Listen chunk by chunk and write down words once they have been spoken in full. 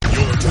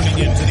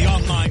Tuning in to the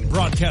online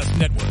broadcast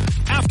network,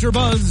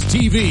 AfterBuzz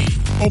TV.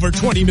 Over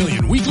 20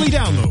 million weekly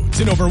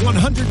downloads in over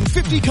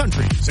 150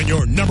 countries, and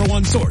your number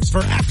one source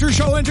for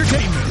after-show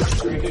entertainment.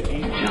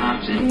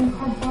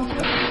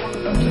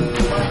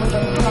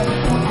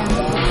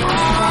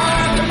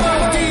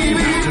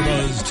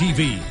 AfterBuzz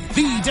TV,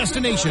 the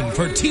destination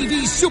for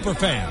TV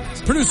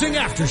superfans, producing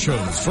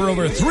aftershows for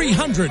over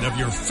 300 of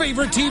your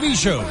favorite TV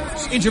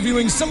shows,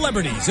 interviewing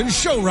celebrities and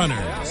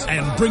showrunners,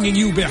 and bringing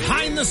you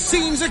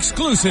behind-the-scenes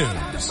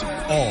exclusives.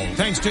 All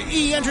thanks to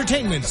E!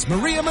 Entertainment's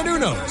Maria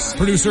Menounos,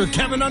 producer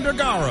Kevin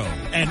Undergaro,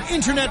 and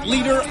internet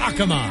leader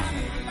Akaman.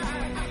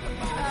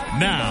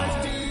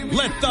 Now,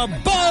 let the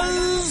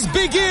buzz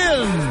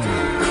begin!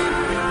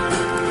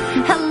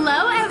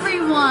 Hello,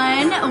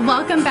 everyone.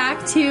 Welcome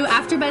back to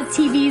AfterBuzz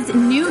TV's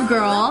New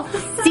Girl,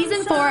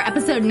 Season 4,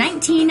 Episode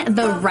 19,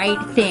 The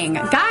Right Thing.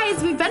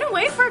 Guys, we've been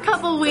away for a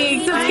couple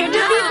weeks. It's good to be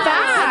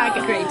back.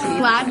 Great to be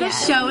Glad the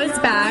show is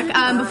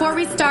back. Before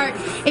we start,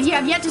 if you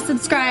have yet to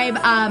subscribe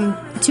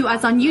to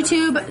us on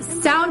YouTube,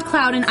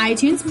 SoundCloud, and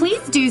iTunes,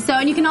 please do so.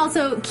 And you can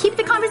also keep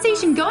the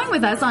conversation going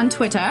with us on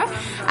Twitter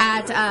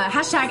at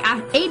hashtag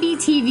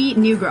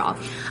ABTVNewGirl.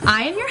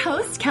 I am your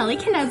host, Kelly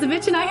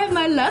Knezovich, and I have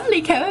my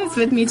lovely co-host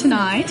with me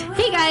tonight.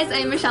 Hey guys,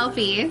 I'm Michelle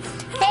Fee.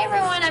 Hey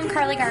everyone, I'm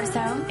Carly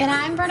Garso. And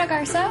I'm Berta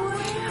Garso.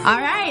 All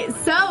right,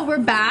 so we're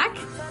back.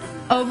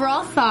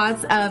 Overall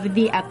thoughts of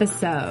the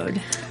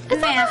episode. I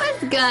thought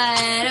it was good.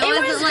 It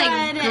wasn't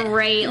like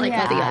great like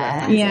all the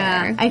other ones.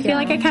 Yeah, I feel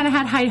like I kind of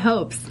had high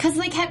hopes. Because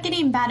they kept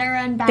getting better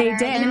and better. They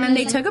did, and then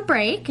they took a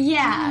break.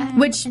 Yeah.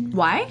 Which,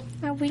 why?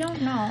 We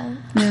don't know.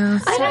 Yeah.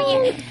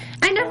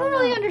 I never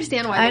really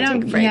understand why they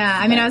took a break. Yeah,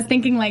 I mean, I was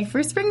thinking like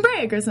for spring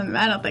break or something.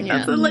 I don't think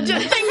that's a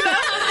legit thing, though.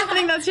 I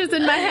think that's just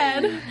in my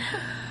head.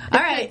 All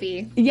right.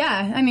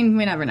 Yeah, I mean,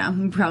 we never know.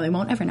 We probably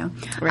won't ever know.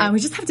 Right. We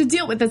just have to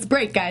deal with this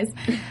break, guys.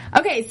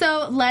 Okay,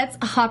 so let's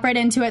hop right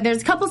into it.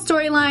 There's a couple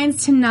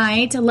storylines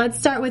tonight. Let's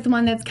start with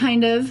one that's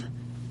kind of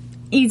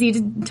easy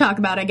to talk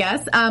about, I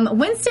guess.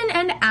 Winston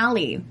and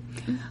Allie.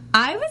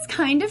 I was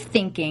kind of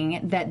thinking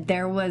that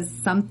there was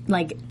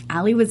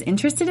Allie was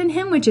interested in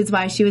him, which is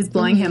why she was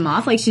blowing him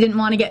off. Like, she didn't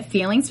want to get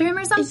feelings for him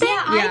or something.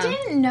 Yeah, I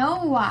didn't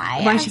know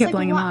why. Why she kept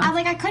blowing him off.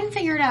 I couldn't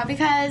figure it out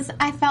because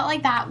I felt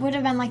like that would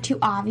have been, like, too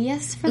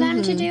obvious for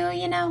them to do,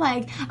 you know?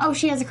 Like, oh,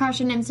 she has a crush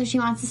on him, so she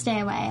wants to stay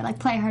away. Like,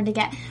 play hard to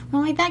get.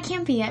 Well, like, that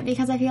can't be it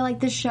because I feel like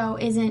the show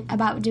isn't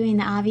about doing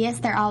the obvious.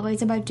 They're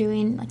always about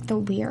doing, like, the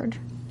weird.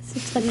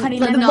 It's like putting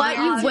what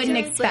you wouldn't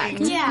expect.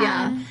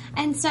 Yeah.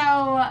 And so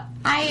I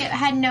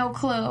had no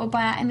clue, but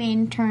I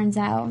mean, turns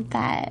out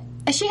that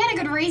she had a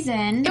good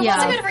reason. It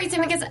was a good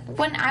reason because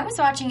when I was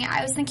watching it,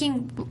 I was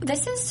thinking,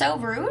 this is so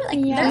rude.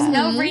 Like, there's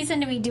no reason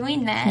to be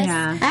doing this.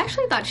 Yeah. I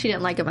actually thought she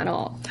didn't like him at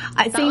all.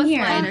 Same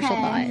here. My initial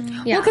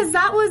thought. Yeah. Well, because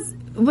that was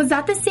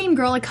that the same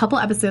girl a couple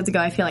episodes ago?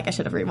 I feel like I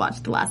should have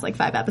rewatched the last 5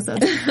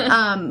 episodes.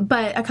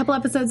 But a couple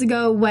episodes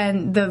ago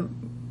when the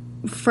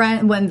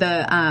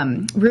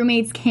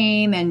roommates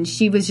came and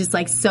she was just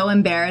so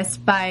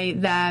embarrassed by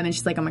them and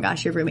she's like, oh my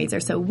gosh, your roommates are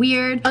so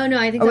weird. Oh no,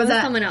 I think that was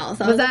someone else.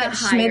 Was that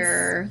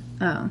higher?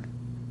 Oh,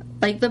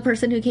 like the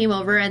person who came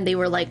over and they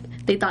were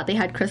they thought they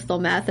had crystal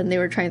meth and they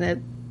were trying to.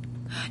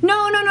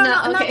 No, not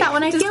that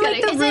one. I feel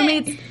like the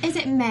roommates. Is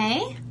it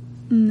May?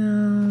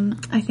 No,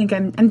 I think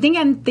I'm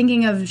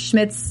thinking of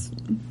Schmidt's,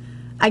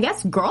 I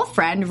guess,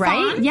 girlfriend,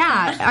 right? Fawn?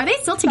 Yeah. Are they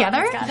still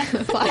together?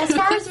 As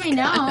far as we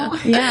know.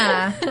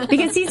 Yeah.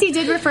 Because Cece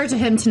did refer to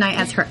him tonight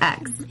as her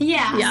ex.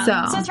 Yeah.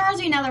 So as far as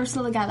we know, they're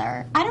still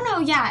together. I don't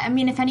know, I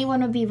mean, if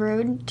anyone would be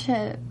rude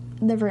to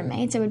the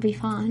roommates, it would be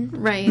Fawn.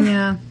 Right.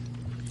 Yeah.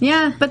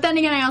 Yeah. But then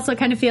again, I also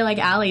kind of feel like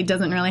Allie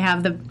doesn't really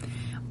have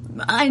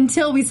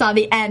until we saw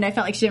the end, I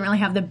felt like she didn't really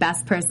have the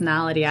best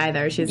personality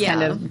either. She was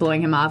kind of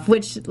blowing him off,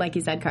 which, like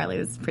you said, Carly,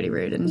 was pretty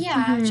rude. And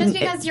just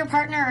because your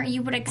partner,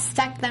 you would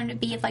expect them to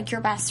be your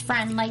best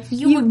friend. Like,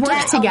 you would work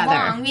get together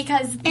along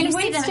because you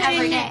see them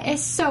every day.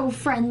 Is so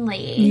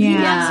friendly. Yeah. He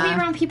loves to be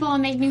around people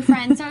and make new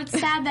friends, so it's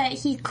sad that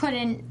he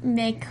couldn't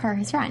make her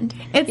his friend.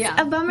 It's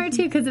a bummer,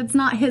 too, because it's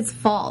not his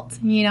fault,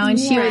 and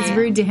she was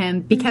rude to him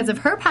because of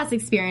her past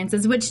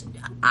experiences, which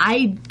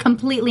I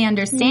completely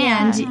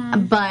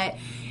understand, but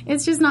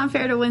it's just not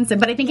fair to Winston.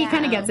 But I think he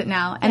kind of gets it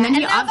now. And then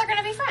now they're going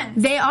to be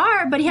friends. They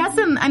are, but he has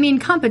some,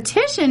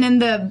 competition in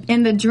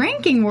the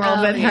drinking world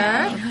with her.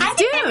 I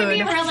think they would be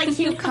a really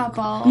cute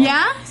couple.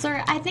 Yeah? So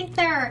I think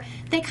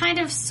they kind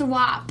of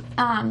swap,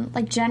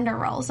 gender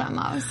roles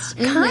almost.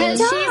 Kind of.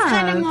 She's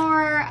kind of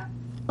more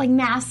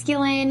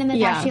masculine in the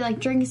fact she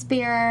drinks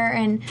beer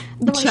and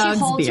the way she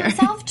holds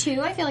herself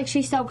too. I feel like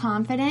she's so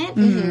confident,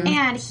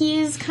 and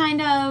he's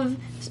kind of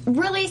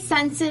really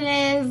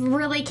sensitive,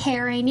 really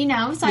caring.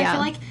 So I feel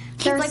like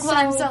he's like, well,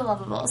 I'm so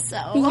lovable.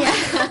 So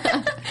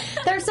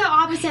they're so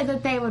opposite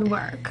that they would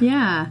work.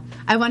 Yeah,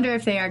 I wonder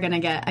if they are going to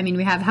get. I mean,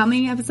 we have how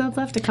many episodes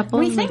left? A couple.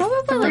 We think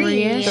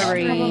three-ish.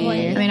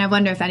 probably. I mean, I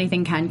wonder if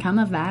anything can come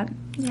of that.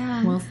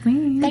 Yeah. We'll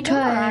see. They go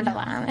around a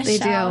lot on this They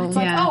show. do. It's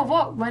like, Yeah. oh,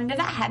 what? When did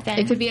that happen?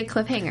 It could be a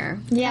cliffhanger.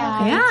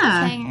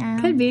 Yeah,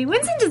 could be.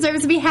 Winston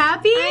deserves to be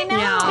happy. I know.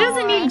 Yeah. He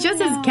doesn't need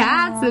just his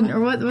cats and or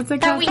what's it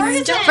called? we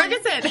still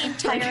Ferguson. the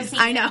entire season.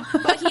 I know.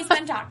 But he's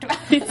been talked about.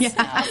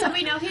 Yeah. So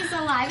we know he's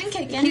alive and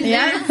kicking.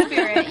 Yeah. In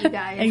spirit, you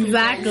guys.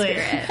 Exactly.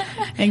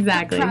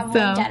 Exactly. Probably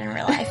So dead in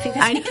real life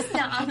because he's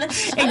not on the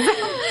show.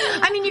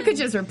 I mean, you could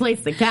just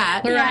replace the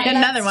cat. Right, Get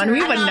another that's one. true.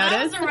 We I wouldn't That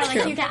notice. was a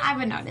really cute cat. I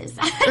would notice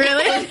that.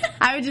 Really?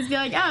 I would just be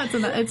like, oh,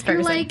 it's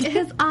Ferguson. Like,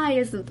 his eye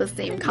isn't the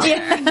same color.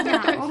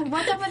 No.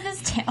 What's up with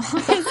his tail?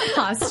 His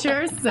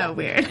posture is so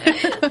weird.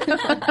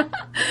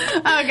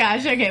 Oh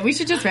gosh. Okay, we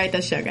should just write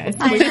this show, guys.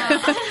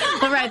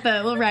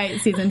 We'll write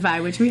season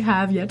 5, which we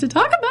have yet to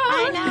talk about.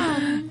 I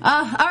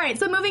know. All right.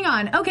 So moving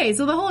on. Okay.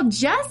 So the whole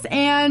Jess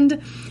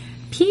and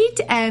Pete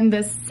and the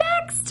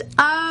sext.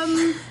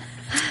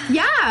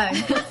 Yeah.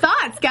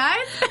 Thoughts,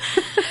 guys?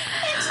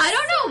 I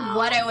don't know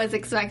what I was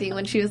expecting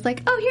when she was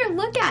like, oh, here,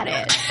 look at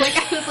it.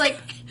 Like, I was like,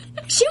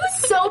 She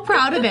was so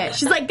proud of it.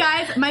 She's like,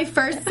 guys, my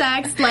first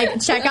sex, like,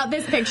 check out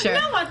this picture. You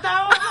know what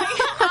though?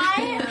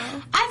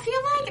 I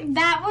feel like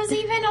that was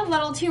even a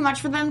little too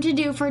much for them to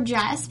do for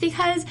Jess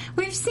because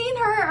we've seen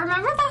her.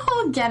 Remember the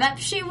whole getup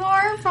she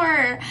wore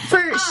for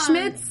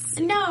Schmitz?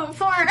 No,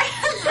 for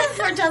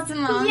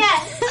Justin Long.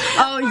 Yes.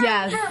 Oh,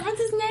 yes. What's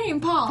his name?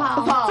 Paul.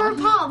 Paul. For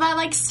Paul, that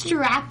like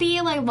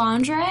strappy like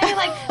lingerie.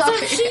 Like so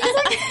she's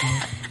like.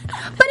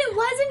 But it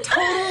wasn't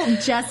total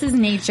Jess's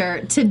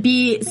nature to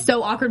be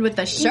so awkward with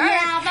the shirt,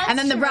 Yeah, that's and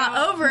then the bra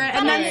true. over it,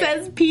 and But then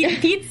says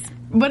Pete's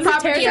what is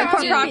Property, it?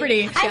 property.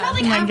 Property. I felt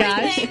like Oh my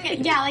gosh.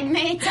 everything, like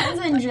made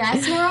sense in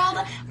Jess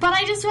world, but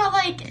I just felt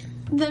like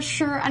the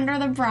shirt under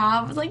the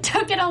bra was like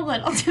took it a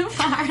little too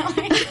far.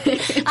 Like,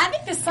 I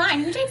think the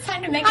sign. Who takes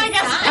time to make a sign?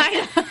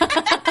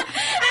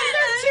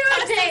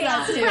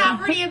 That's true.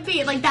 Property of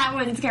Pete, like that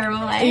wouldn't scare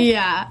him away.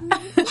 Yeah.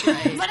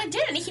 But it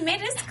didn't. He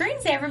made it a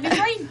screensaver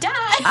before he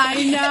died.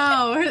 I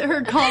know.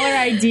 Her caller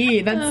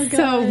ID. That's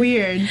so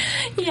weird.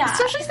 Yeah.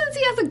 especially since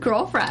he has a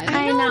girlfriend.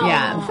 I know.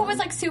 Yeah. Who was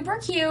like super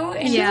cute.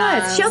 And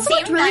Yeah. She also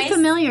looked Seemed really nice.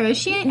 familiar. Is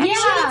she? She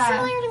looked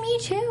familiar to me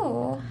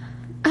too.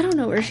 I don't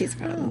know where she's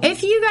from.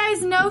 If you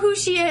guys know who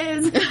she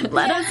is,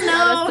 let us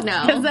know. us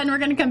know. Because then we're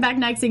going to come back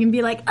next week and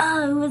be like,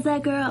 oh, who was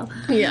that girl?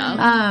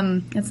 Yeah.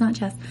 It's not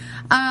Jess.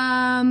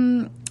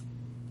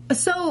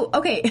 So,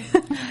 okay.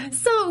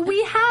 So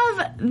we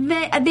have,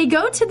 they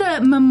go to the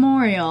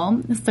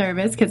memorial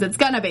service because it's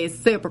going to be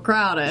super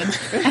crowded.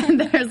 And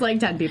there's like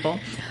 10 people.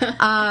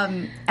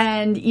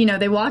 And, you know,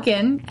 they walk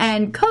in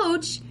and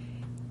Coach,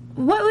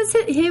 what was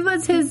it? He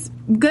was his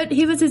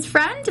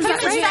friend? Is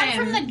that His right? friend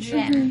from the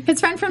gym. His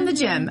friend from the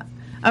gym.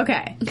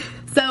 Okay.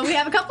 So we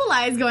have a couple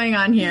lies going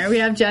on here. We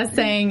have Jess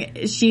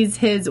saying she's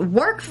his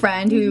work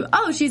friend who,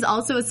 she's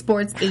also a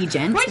sports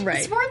agent. Which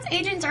Right. sports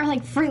agents are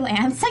like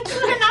freelance. Like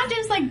they're not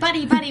just like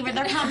buddy with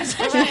their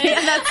competition.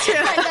 Yeah, that's true.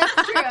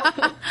 That's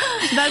true.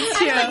 That's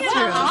true. Like,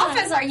 what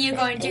office are you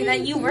going to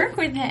that you work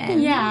with him?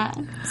 Yeah.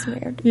 It's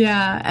weird.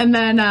 Yeah. And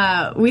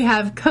then we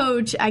have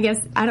Coach, I guess,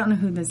 I don't know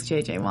who this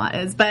JJ Watt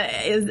is, but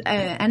is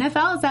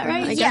NFL, is that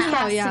right? I Yeah, guess it so,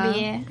 has yeah.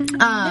 to be.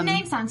 The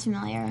name sounds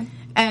familiar.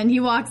 And he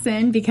walks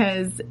in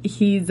because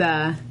he's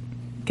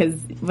because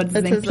what's his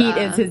That's name? his, Pete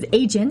is his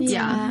agent.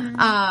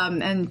 Yeah.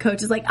 And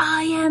Coach is like, oh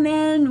yeah,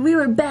 man, we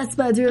were best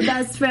buds, we were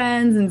best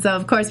friends, and so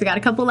of course we got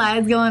a couple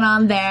lies going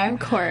on there. Of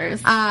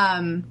course.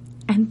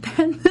 And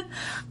then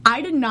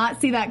I did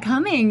not see that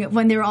coming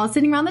when they were all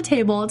sitting around the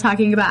table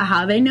talking about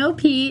how they know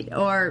Pete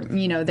or,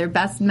 you know, their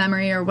best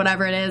memory or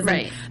whatever it is.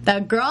 Right. And the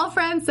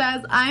girlfriend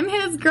says, I'm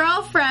his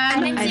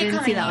girlfriend. I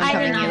didn't see that one I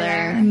coming didn't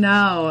either.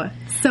 No.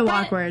 So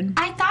But awkward.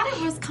 I thought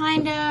it was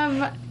kind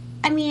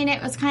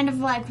of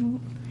like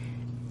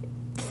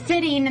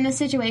fitting in the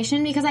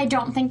situation because I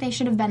don't think they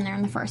should have been there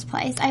in the first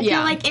place. I feel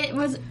Yeah. like it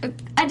was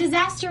a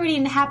disaster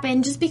waiting to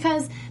happen just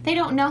because they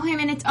don't know him,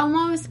 and it's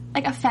almost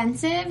like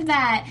offensive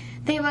that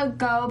they would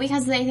go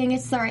because they think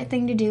it's the right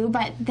thing to do,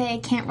 but they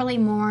can't really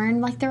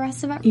mourn like the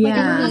rest of it. Yeah. Like,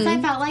 everyone else.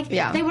 I felt like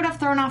Yeah. they would have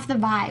thrown off the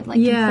vibe like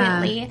Yeah.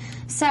 completely.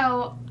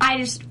 So I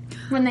just,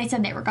 when they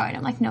said they were going,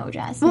 I'm like, no,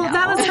 Jess. Well, no.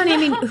 that was funny. I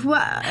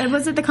mean,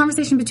 was it the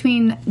conversation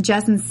between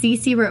Jess and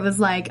Cece where it was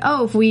like,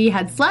 oh, if we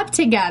had slept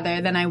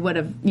together, then I would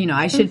have, you know,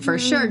 I should for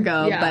sure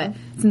go. Yeah.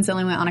 But since I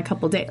only went on a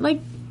couple days,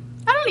 like,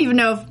 I don't even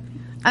know if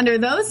under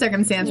those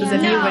circumstances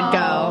if you would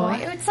go.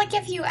 It's like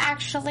if you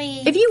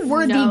actually. If you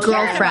were No. the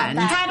girlfriend.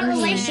 had a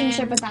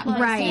relationship with that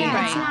person. Right,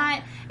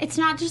 Yeah, it's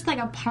not just like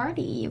a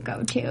party you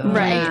go to.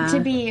 Right. To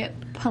be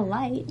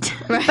polite.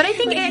 But I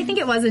think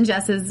it was in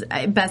Jess's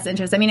best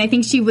interest. I mean, I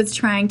think she was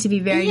trying to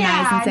be very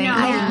Yeah, nice and saying, no,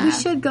 oh, yeah. we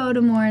should go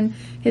to mourn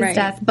his Right.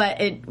 death,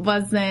 but it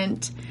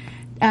wasn't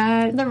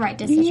The right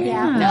decision.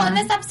 Yeah. Well, in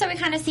this episode, we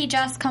kind of see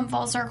Jess come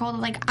full circle to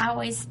like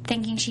always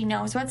thinking she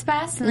knows what's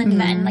best, and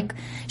then like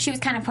she was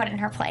kind of put in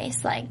her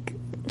place. Like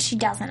she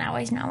doesn't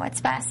always know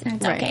what's best, and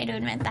it's Right. okay to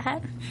admit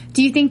that.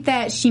 Do you think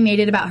that she made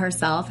it about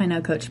herself? I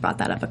know Coach brought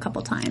that up a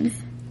couple times.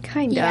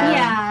 Kind of.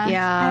 Yeah.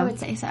 Yeah. I would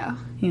say so.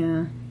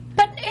 Yeah.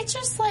 But it's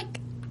just like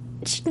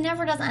she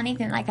never does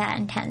anything like that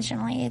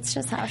intentionally. It's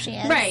just how she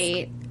is.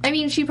 Right. I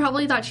mean, she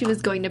probably thought she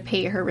was going to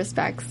pay her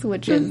respects,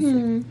 which is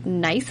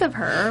nice of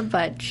her,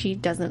 but she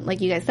doesn't, like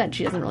you guys said,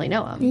 she doesn't really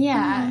know him.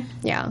 Yeah.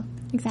 Yeah.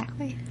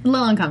 Exactly. A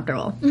little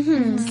uncomfortable.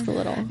 Just a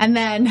little. And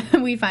then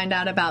we find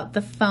out about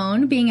the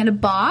phone being in a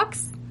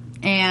box,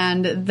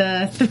 and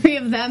the three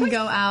of them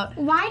go out.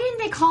 Why didn't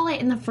they call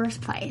it in the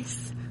first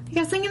place? Like,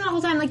 I was thinking the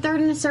whole time, like, they're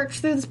going to search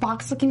through this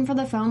box looking for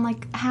the phone,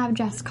 like, have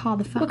Jess call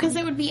the phone. Because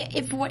it would be,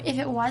 if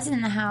it was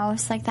in the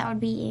house, like, that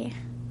would be,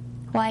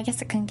 well, I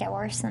guess it couldn't get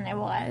worse than it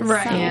was.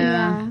 Right. So.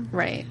 Yeah.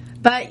 Right.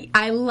 But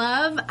I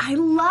love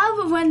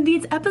when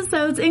these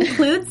episodes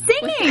include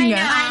singing.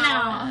 I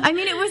know. I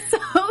mean, it was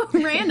so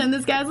random.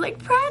 This guy's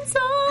like,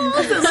 pretzels.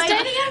 Like,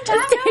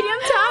 Stadium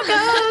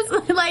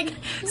tacos. Like,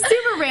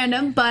 super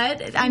random,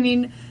 but, I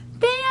mean,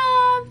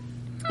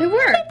 it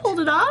worked. They pulled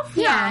it off.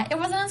 Yeah, it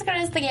wasn't as good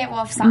as the Gay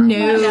Wolf song. No,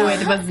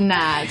 it was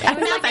not. I don't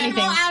know if Nothing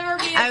anything. will ever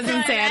be I was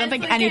going to say, I don't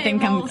think anything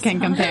can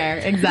compare.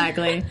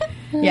 Exactly.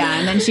 Yeah,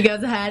 and then she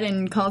goes ahead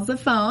and calls the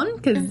phone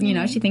because, you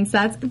know, she thinks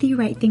that's the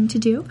right thing to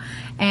do.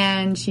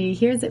 And she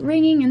hears it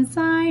ringing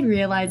inside,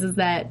 realizes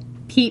that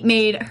Pete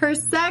made her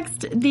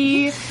sext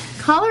the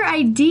caller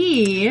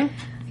ID.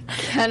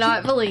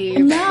 Cannot believe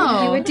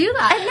No. he would do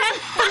that.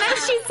 And then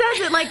she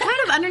says it, like, kind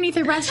of underneath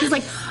her breath. She's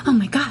like, oh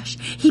my gosh,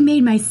 he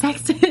made my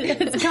sext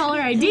his caller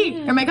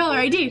ID, or my caller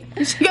ID.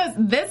 And she goes,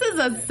 this is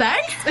a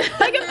sext?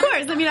 Like, of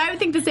course. I mean, I would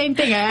think the same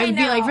thing. I would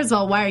be like, first of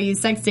all, why are you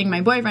sexting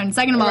my boyfriend?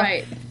 Second of all,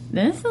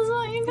 this is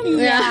what you're going to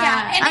do.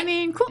 Yeah. I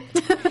mean, cool.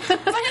 But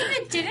if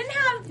it didn't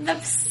have the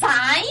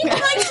sign,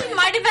 like, she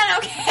might have been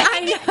okay. I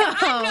know.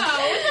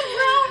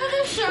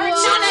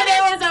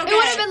 It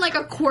would have been like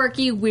a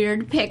quirky,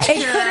 weird picture. It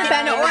could have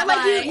been, or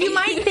like you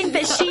might think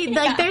that she,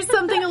 like, there's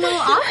something a little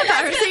off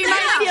about her, so you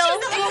might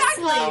feel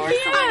slow or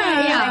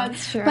something. Yeah,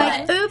 that's true.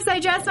 Like, oops, I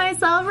dressed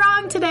myself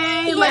wrong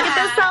today. Look at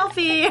this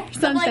selfie or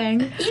something.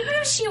 Like, even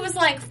if she was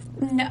like,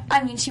 no,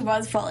 I mean, she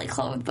was fully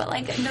clothed, but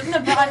like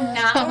the bra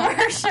not over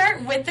her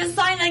shirt with the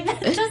sign, like,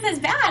 that's just as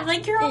bad.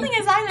 Like, you're holding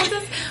a sign that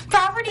says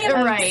property of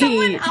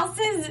someone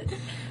else's,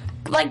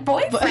 like,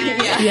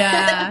 boyfriend.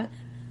 Yeah.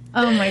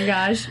 Oh my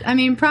gosh. I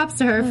mean, props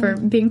to her for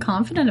being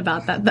confident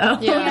about that, though.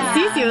 Yeah.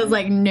 Cece was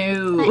like,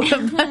 no.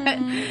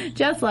 But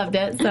Jess loved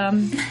it, so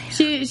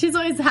she's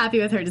always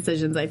happy with her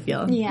decisions, I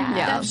feel.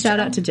 Yeah.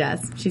 Shout out to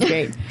Jess. She's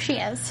great. She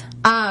is.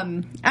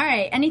 All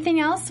right. Anything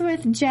else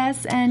with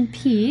Jess and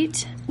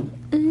Pete?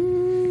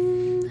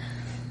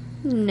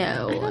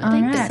 No. All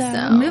right.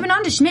 So. Moving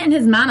on to Schmidt and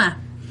his mama.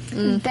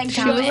 Big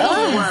She time. was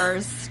the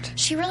worst.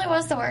 She really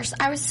was the worst.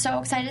 I was so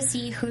excited to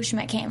see who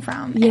Schmidt came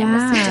from. And Yeah.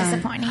 it was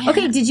disappointing.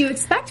 Okay, did you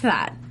expect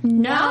that?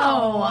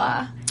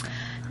 No.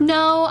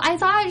 No, I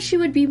thought she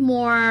would be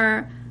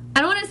more, I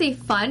don't want to say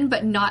fun,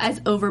 but not as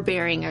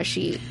overbearing as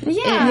she is.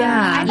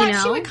 Yeah. I thought you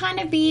know? she would kind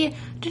of be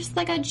just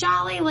like a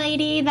jolly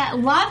lady that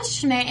loves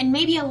Schmidt and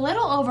maybe a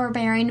little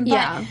overbearing,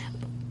 but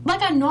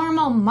like a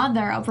normal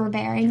mother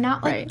overbearing.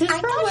 Not like this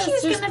I girl thought she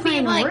was just going to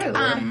be plain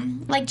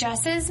like, like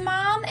Jess's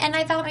mom, and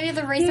I thought maybe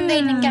the reason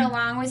they didn't get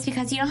along was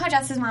because you know how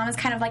Jess's mom is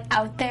kind of like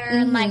out there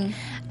and like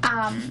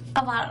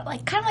a lot of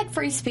like kind of like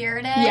free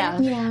spirited.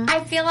 Yeah.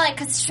 I feel like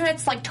because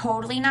Schmidt's like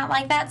totally not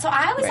like that, so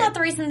I always thought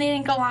the reason they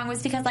didn't go along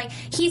was because like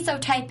he's so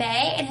type A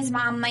and his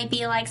mom might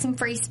be like some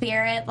free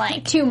spirit,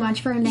 like too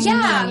much for him.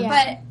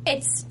 but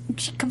it's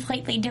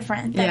completely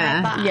different than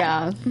I thought.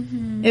 Yeah.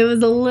 It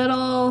was a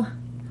little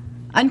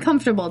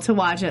uncomfortable to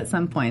watch at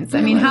some points.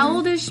 I mean, how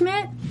old is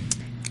Schmidt?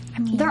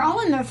 They're all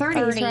in their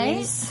 30s,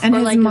 right? And Or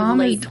his like mom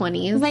late is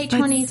 20s. Late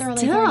 20s, early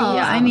still,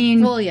 30s. I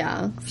mean, Well,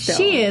 yeah. Still.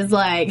 she is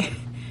like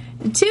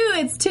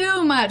it's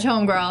too much,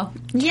 homegirl.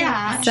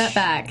 Yeah. Step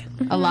back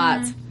a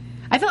lot.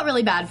 I felt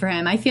really bad for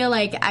him. I feel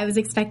like I was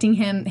expecting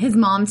his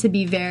mom to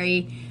be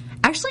very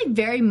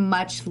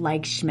much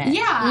like Schmidt.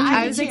 Yeah,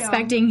 I I was did too.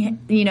 expecting,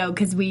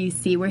 because we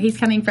see where he's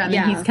coming from,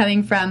 and he's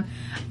coming from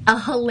a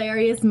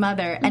hilarious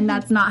mother, and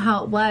that's not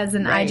how it was.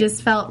 And I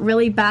just felt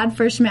really bad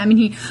for Schmidt. I mean,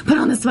 he put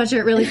on the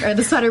sweater really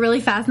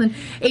fast, and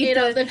then ate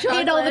all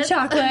the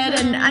chocolate.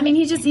 And I mean,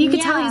 you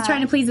could tell he's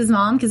trying to please his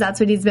mom because that's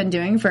what he's been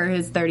doing for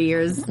his 30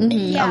 years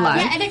alive.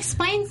 Yeah, it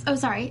explains. Oh,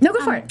 sorry. No, go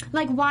for it.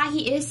 Like why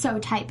he is so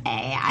type A.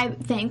 I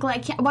think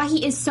like why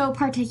he is so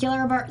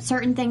particular about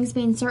certain things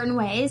being certain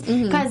ways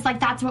because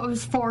like that's what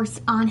was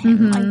forced on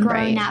him like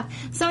growing up.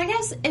 So I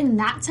guess in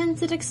that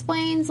sense it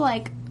explains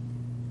like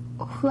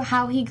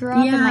how he grew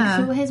up and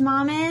like who his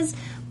mom is.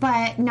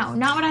 But no,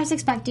 not what I was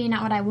expecting,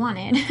 not what I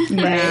wanted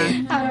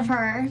out of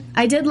her.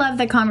 I did love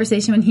the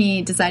conversation when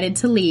he decided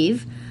to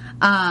leave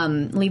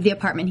the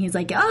apartment. He's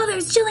like, "Oh,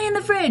 there's chili in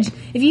the fridge.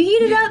 If you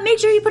heat it up, make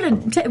sure you put a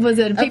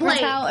paper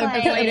towel or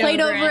a plate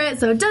over it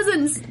so it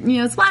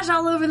doesn't, splash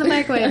all over the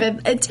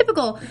microwave." A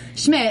typical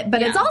Schmidt,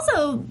 but it's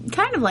also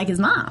kind of like his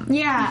mom.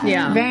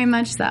 Yeah. Very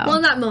much so. Well,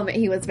 in that moment,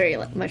 he was very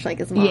much like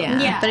his mom.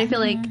 Yeah. But I feel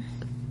like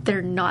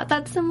they're not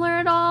that similar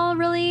at all,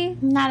 really.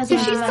 Not as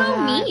Because much she's as so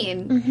that.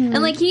 mean.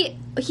 And, like,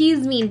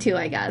 he's mean, too,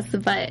 I guess,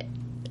 but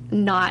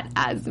not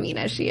as mean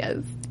as she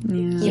is.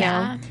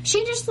 Yeah.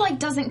 She just, like,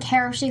 doesn't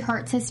care if she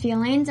hurts his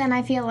feelings, and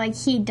I feel like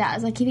he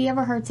does. Like, if he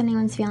ever hurts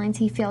anyone's feelings,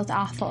 he feels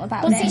awful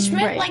about it. See,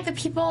 Schmidt, like, the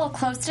people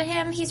close to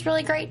him, he's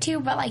really great, too,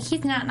 but, like,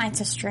 he's not nice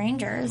to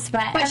strangers,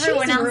 but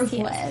everyone she's else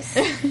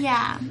ruthless.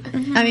 Yeah.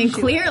 I mean,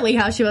 clearly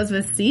how she was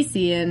with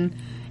Cece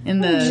in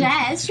the...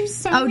 Jess, she was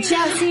so Oh, mean.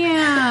 Jess,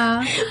 yeah.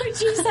 What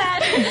she said.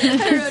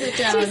 I wrote it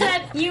down. She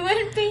said, you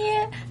would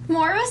be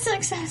more of a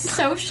success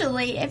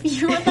socially if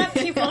you would let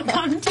people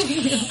come to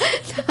you.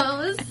 That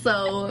was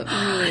so mean.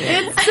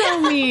 It's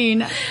so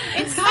mean.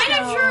 It's kind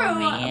of true,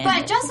 mean.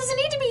 but Jess doesn't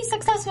need to be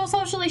successful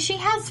socially. She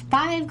has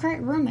 5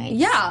 great roommates.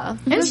 Yeah.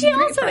 And she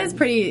also is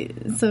pretty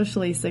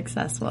socially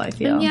successful, I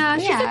feel. Yeah,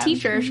 she's Yeah. a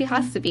teacher. She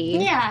has to be.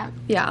 Yeah,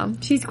 Yeah.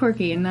 She's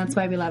quirky, and that's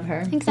why we love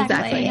her.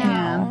 Exactly.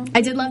 Yeah.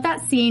 I did love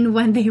that scene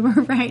when they were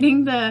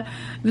writing the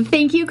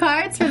thank you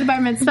cards for the bar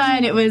mitzvah,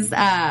 and it was,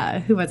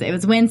 who was it? It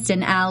was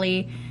Winston,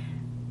 Allie,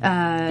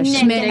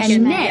 Schmidt,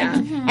 and Nick.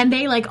 Yeah. And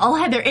they, like, all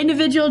had their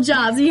individual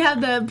jobs. You have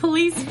the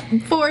police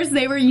force,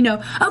 they were,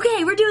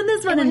 okay, we're doing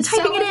this one, and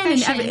typing it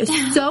in, and it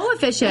was so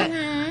efficient.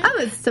 I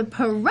was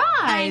surprised.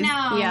 I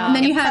know. Yeah. And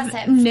then you have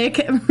Impressive.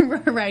 Nick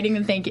writing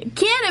the thank you.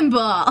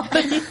 Cannonball!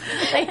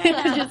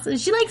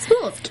 She likes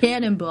schools.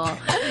 Cannonball.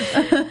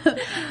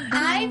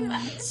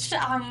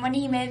 When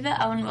he made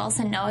the Owen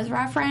Wilson nose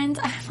reference,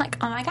 I'm like,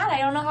 oh my god, I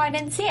don't know how I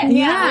didn't see it.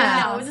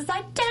 Yeah. His nose is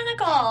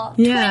identical.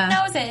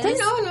 Yeah. Twin noses.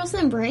 didn't Owen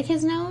Wilson break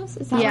his nose?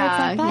 Is that Yeah,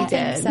 what it's like he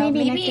that? did. So Maybe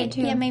Nick maybe did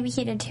too. Yeah, maybe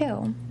he did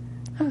too.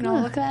 I'm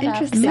gonna look that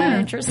Interesting. up. Yeah.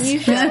 Interesting. You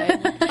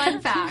should. Fun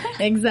fact.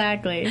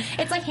 Exactly.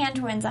 It's like hand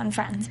twins on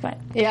Friends, but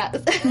Yeah.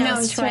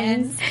 nose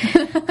twins.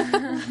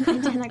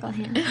 Identical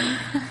hand.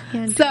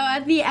 So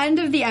at the end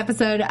of the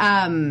episode,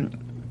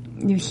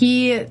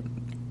 he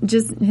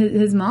just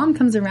his mom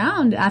comes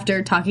around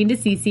after talking to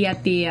Cece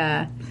at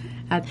the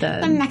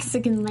The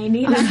Mexican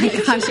lady. Oh my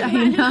gosh,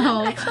 I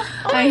know.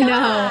 I know.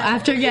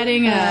 After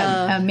getting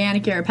a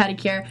manicure or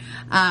pedicure,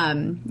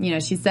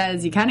 she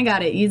says you kind of got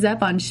to ease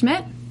up on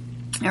Schmidt.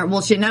 Or,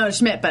 well, she knows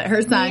Schmidt, but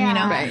her son,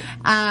 Yeah. Right.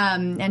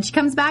 And she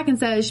comes back and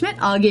says, Schmidt,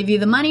 I'll give you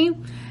the money.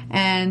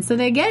 And so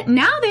they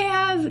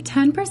have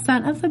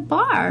 10% of the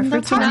bar for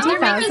 $20,000.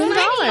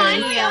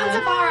 Finally owns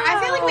a bar. I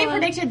feel like we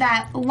predicted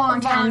that a long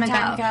time ago.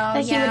 That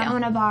he would yeah.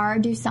 own a bar or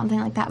do something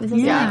like that with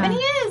his Yeah. life. And he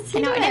is. He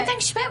I did didn't it.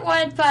 think Schmidt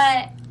would,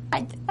 but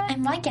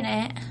I'm liking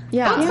it.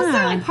 Yeah. Because Yeah.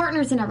 they're like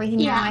partners and everything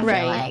now, I feel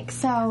Right. like.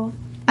 So,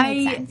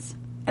 makes sense.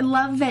 I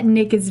love that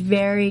Nick is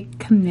very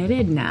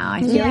committed now. I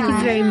feel like Yeah.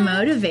 he's very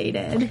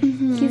motivated.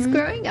 He's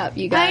growing up,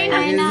 you guys.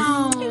 I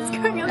know. He's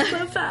growing up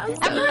so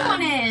fast.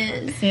 Everyone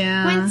is.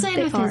 Yeah. Winston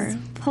They with are. his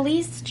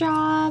police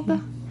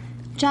job.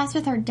 Jess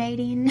with her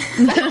dating.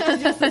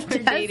 That's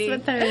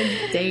with her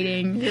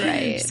dating.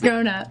 Right. She's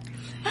grown up.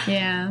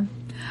 Yeah.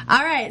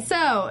 All right.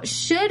 So,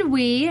 should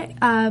we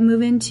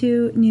move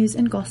into news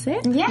and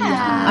gossip?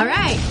 Yeah. All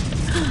right.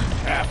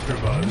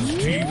 AfterBuzz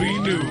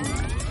TV News.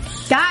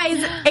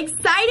 Guys,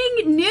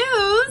 exciting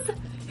news.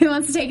 Who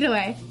wants to take it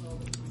away?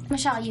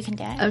 Michelle, you can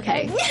do it.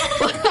 Okay.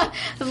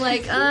 I'm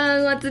like,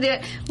 what to do?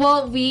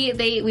 Well, we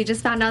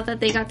just found out that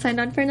they got signed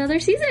on for another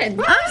season. I'm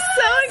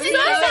so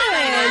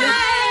excited.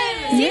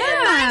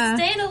 Yeah.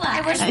 Stayed alive.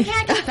 I wish we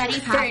had Betty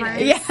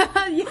Poppers. Yeah.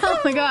 Oh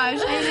my gosh.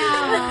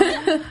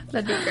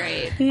 That'd be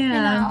great.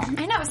 Yeah.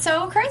 I know,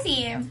 so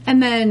crazy.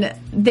 And then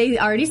they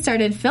already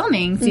started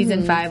filming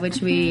season 5,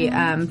 which we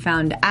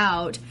found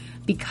out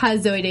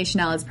because Zooey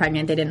Deschanel is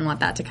pregnant. They didn't want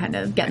that to kind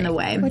of get in the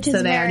way. Which is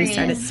so they already very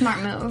started.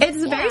 smart move.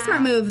 It's a very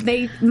smart move.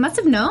 They must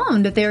have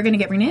known that they were going to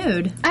get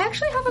renewed. I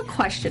actually have a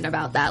question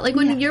about that. Like,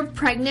 when you're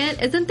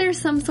pregnant, isn't there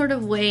some sort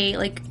of way,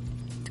 like,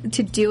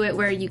 to do it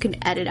where you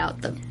can edit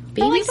out the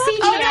baby like bump? CGI.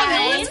 Oh,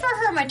 no, it was for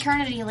her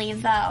maternity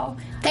leave, though.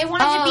 They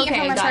wanted to be okay,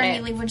 her got maternity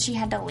it. leave when she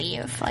had to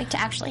leave, like, to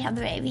actually have the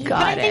baby.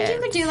 Got But I think it.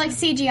 you could do like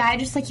CGI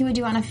just like you would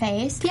do on a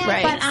face. Yeah,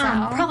 Right. But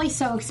so. probably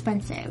so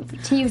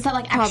expensive to use that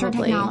like extra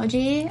Probably.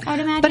 technology, I would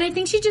imagine. But I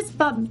think she just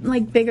bought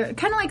like bigger,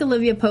 kind of like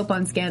Olivia Pope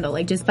on Scandal,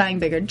 like just buying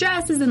bigger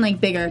dresses and like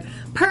bigger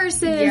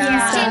purses. and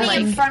stuff. Standing Like,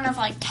 in front of,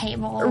 like,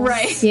 tables.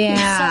 Right. yeah.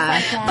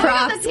 Stuff like that.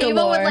 Props The table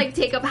galore. would, like,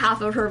 take up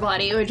half of her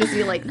body. It would just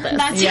be like this.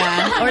 That's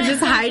Yeah, or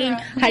just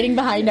hiding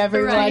behind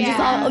everyone. Right, Just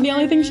yeah. the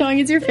only thing showing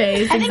is your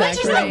face. I think it's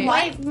just Exactly.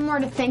 like way more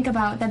to think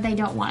about that they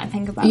don't want to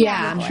think about.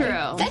 Yeah. probably.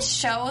 True. This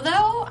show,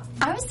 though,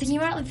 I was thinking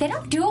about it, like, they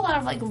don't do a lot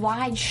of, like,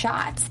 wide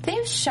shots.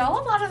 They show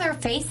a lot of their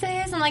faces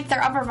and, like,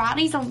 their upper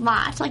bodies a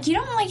lot. Like, you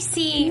don't really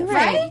see,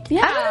 right?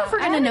 Yeah. I don't know if we're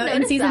I gonna haven't notice in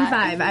noticed season that.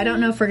 5. I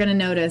don't know if we're gonna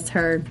notice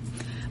her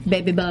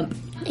baby bump.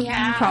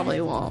 Yeah. Probably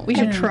won't. We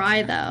should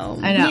try, though.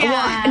 I know.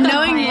 Yeah. Well,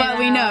 knowing I what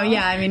we know,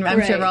 yeah. I mean, I'm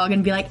sure Right. we're all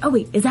gonna be like, oh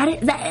wait, is that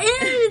it? Is that it?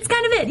 It's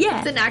kind of it. Yeah.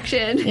 It's an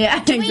action.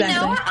 Yeah. Do we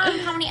exactly. know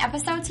how many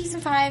episodes season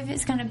 5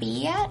 is going to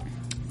be yet?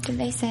 Did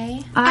they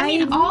say? I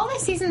mean, all the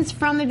seasons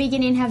from the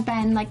beginning have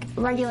been like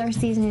regular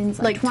seasons,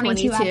 like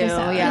 22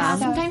 episodes. yeah.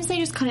 So Sometimes they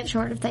just cut it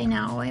short if they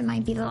know it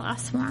might be the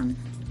last one.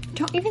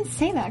 don't even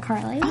say that,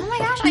 Carly. Oh my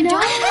gosh, I don't.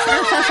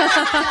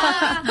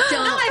 No,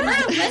 I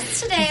read a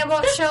list today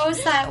about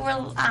shows that were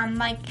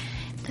like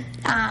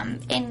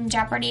in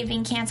jeopardy of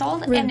being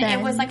canceled, Revenge. and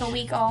it was like a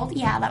week old.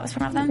 Yeah, that was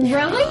one of them.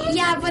 Really?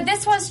 Yeah, but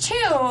this was too.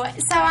 So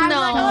I'm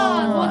like,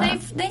 oh, well,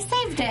 they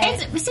saved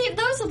it. See,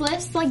 those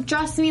lists like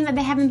just mean that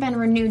they haven't been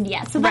renewed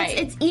yet, so that's,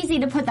 it's easy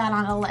to put that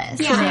on a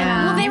list.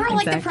 Yeah. Well, they were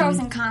like the pros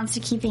and cons to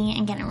keeping it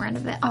and getting rid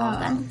of it, all of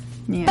them.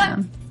 Yeah. But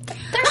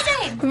they're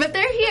staying. But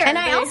they're here. And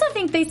I also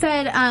think they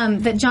said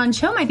that John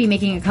Cho might be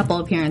making a couple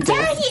appearances.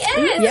 Yeah,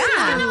 he is. Yeah.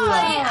 He's gonna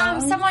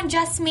play someone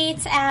just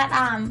meets at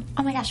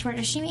oh my gosh, where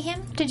does she meet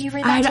him? Did you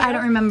read that? I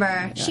don't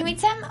remember. She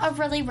meets him a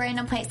really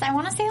random place. I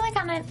want to say like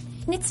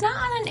it's not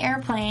on an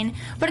airplane,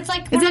 but it's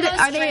like Is one it? of those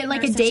Are they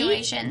like a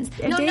situations.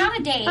 date? No, not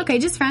a date. Okay,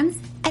 just friends.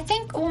 I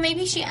think. Well,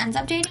 maybe she ends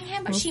up dating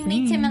him, but We'll she see.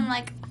 meets him in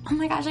like. Oh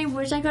my gosh, I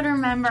wish I could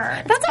remember.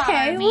 That's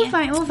okay. We'll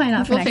find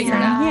out for next figure it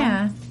time. out.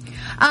 Yeah.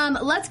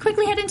 Let's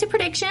quickly head into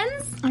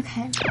predictions.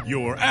 Okay.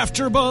 Your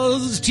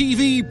AfterBuzz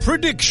TV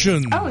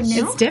predictions. Oh, no.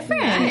 It's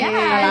different. Yeah,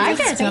 I like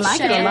it. I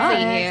like it a lot.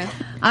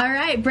 All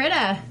right,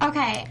 Britta.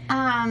 Okay.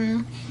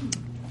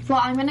 Well,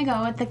 I'm going to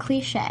go with the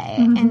cliche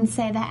and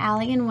say that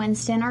Allie and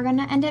Winston are going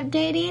to end up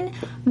dating.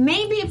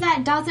 Maybe if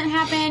that doesn't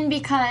happen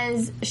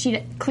because she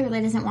clearly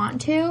doesn't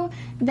want to,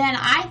 then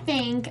I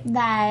think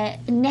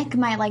that Nick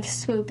might, like,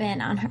 swoop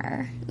in on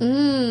her.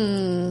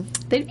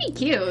 They'd be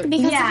cute.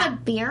 Because of the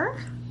beer?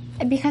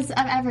 Because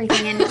of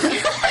everything. And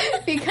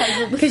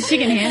Because she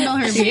can handle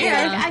her beer.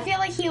 I feel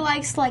like he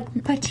likes,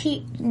 like,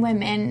 petite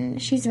women.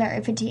 She's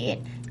very petite.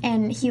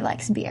 And he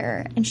likes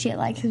beer, and she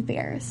likes his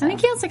beer. So. I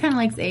think he also kind of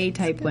likes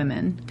A-type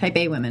women. Type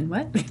A women.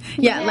 What?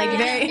 Yeah, like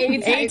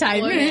very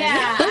A-type women.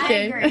 Yeah,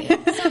 Okay. I agree.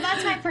 So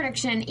that's my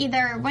prediction.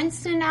 Either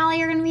Winston and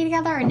Allie are going to be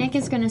together, or Nick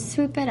is going to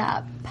swoop it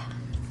up.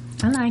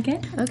 I like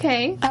it.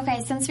 Okay.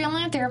 Okay, since we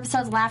only have 3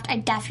 episodes left, I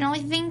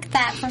definitely think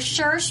that for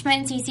sure Schmidt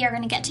and Cece are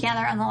going to get together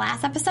on the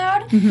last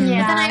episode. Yeah. But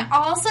then I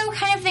also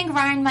kind of think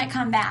Ryan might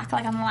come back,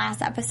 like on the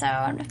last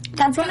episode.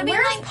 That's going to be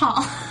like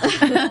Paul?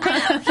 He'll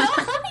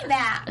be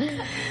back.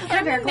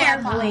 He'll be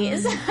there,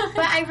 please.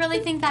 But I really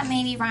think that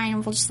maybe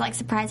Ryan will just like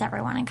surprise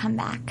everyone and come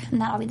back, and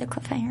that'll be the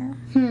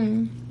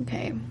cliffhanger.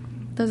 Okay.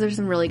 Those are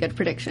some really good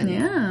predictions.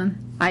 Yeah.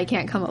 I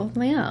can't come up with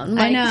my own.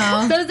 I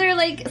know. Those are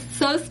like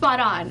so spot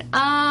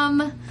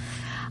on.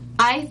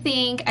 I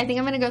think I'm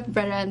gonna go with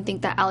Britta and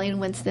think that Allie and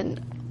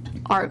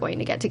Winston are going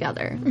to get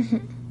together.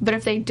 But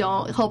if they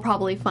don't, he'll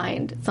probably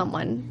find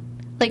someone.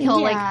 Like he'll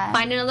like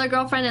find another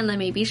girlfriend and then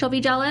maybe she'll be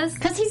jealous.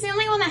 Because he's the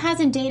only one that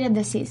hasn't dated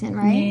this season,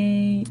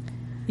 right?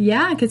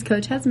 Yeah, because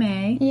Coach has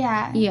May.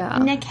 Yeah. Yeah.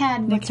 Nick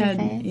had what's her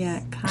face?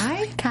 Yeah,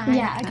 Kai.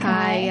 Yeah,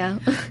 Kai. Yeah.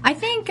 I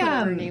think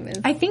her name is.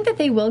 I think that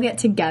they will get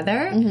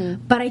together,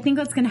 but I think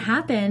what's going to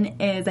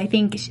happen is I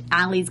think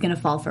Allie's going to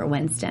fall for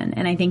Winston,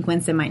 and I think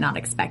Winston might not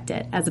expect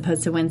it, as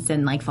opposed to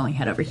Winston like falling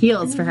head over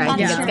heels for her. I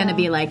think it's going to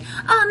be like,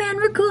 oh man,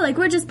 we're cool, like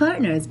we're just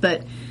partners,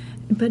 but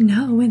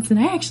no, Winston,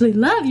 I actually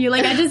love you.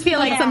 Like I just feel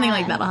like something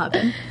like that'll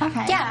happen.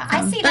 Okay. Yeah,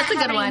 I see That's that a good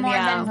happening one, more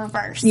yeah. than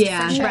reversed.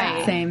 Yeah, for sure.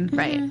 right. Same.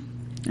 Right.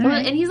 Well,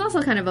 and he's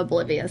also kind of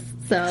oblivious,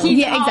 so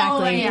Yeah, exactly.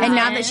 always And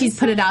now that she's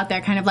put it out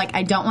there, kind of like,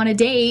 I don't want to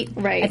date.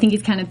 Right. I think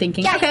he's kind of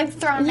thinking, Yeah, okay, he's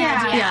throwing the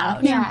idea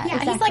out. Yeah, He's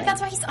exactly. like, that's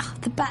why he's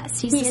the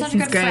best. He's such a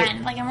He's good great.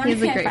 friend. Like, I want to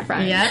he's be a great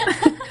friend. Yep.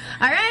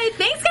 All right.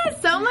 Thanks,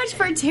 guys, so much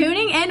for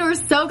tuning in. We're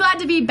so glad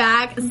to be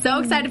back. So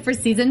excited for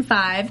season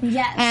 5.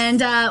 Yes. And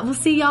we'll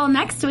see y'all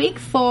next week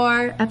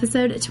for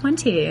episode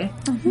 20. All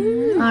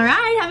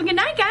right. Have a good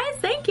night, guys.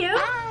 Thank you.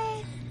 Bye.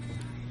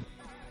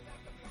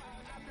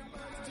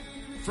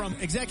 From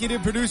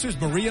executive producers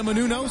Maria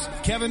Menounos,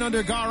 Kevin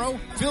Undergaro,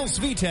 Phil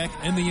Svitek,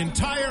 and the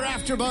entire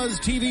AfterBuzz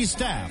TV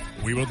staff,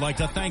 we would like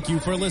to thank you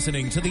for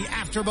listening to the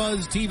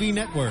AfterBuzz TV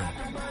network.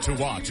 To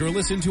watch or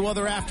listen to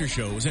other after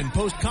shows and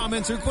post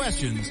comments or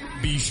questions,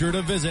 be sure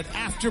to visit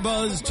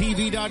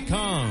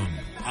AfterBuzzTV.com.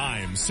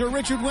 I'm Sir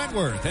Richard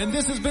Wentworth, and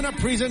this has been a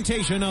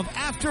presentation of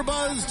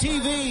AfterBuzz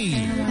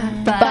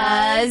TV.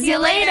 Buzz you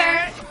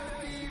later.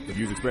 The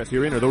views expressed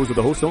herein are those of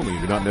the hosts only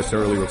and do not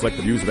necessarily reflect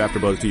the views of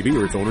AfterBuzz TV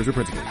or its owners or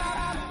principals.